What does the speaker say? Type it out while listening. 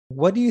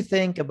What do you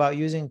think about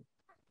using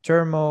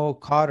Thermal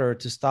Cautery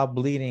to stop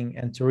bleeding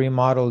and to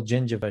remodel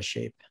gingiva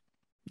shape?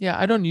 Yeah,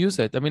 I don't use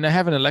it. I mean, I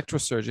have an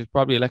electrosurgery,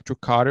 probably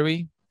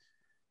electrocautery.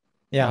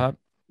 Yeah. Uh,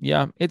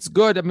 yeah, it's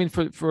good. I mean,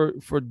 for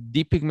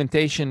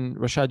depigmentation,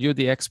 Rashad, you're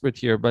the expert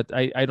here, but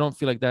I don't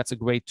feel like that's a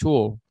great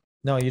tool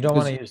No, you don't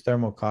want because to use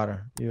Thermal Cautery.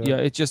 yeah,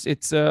 it's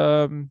it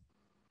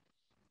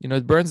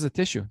burns the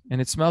tissue and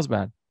it smells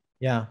bad.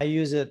 Yeah, I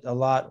use it a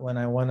lot when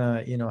I want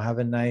to, have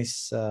a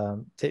nice,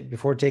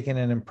 before taking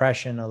an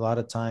impression. A lot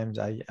of times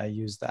I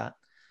use that,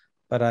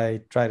 but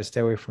I try to stay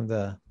away from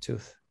the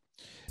tooth.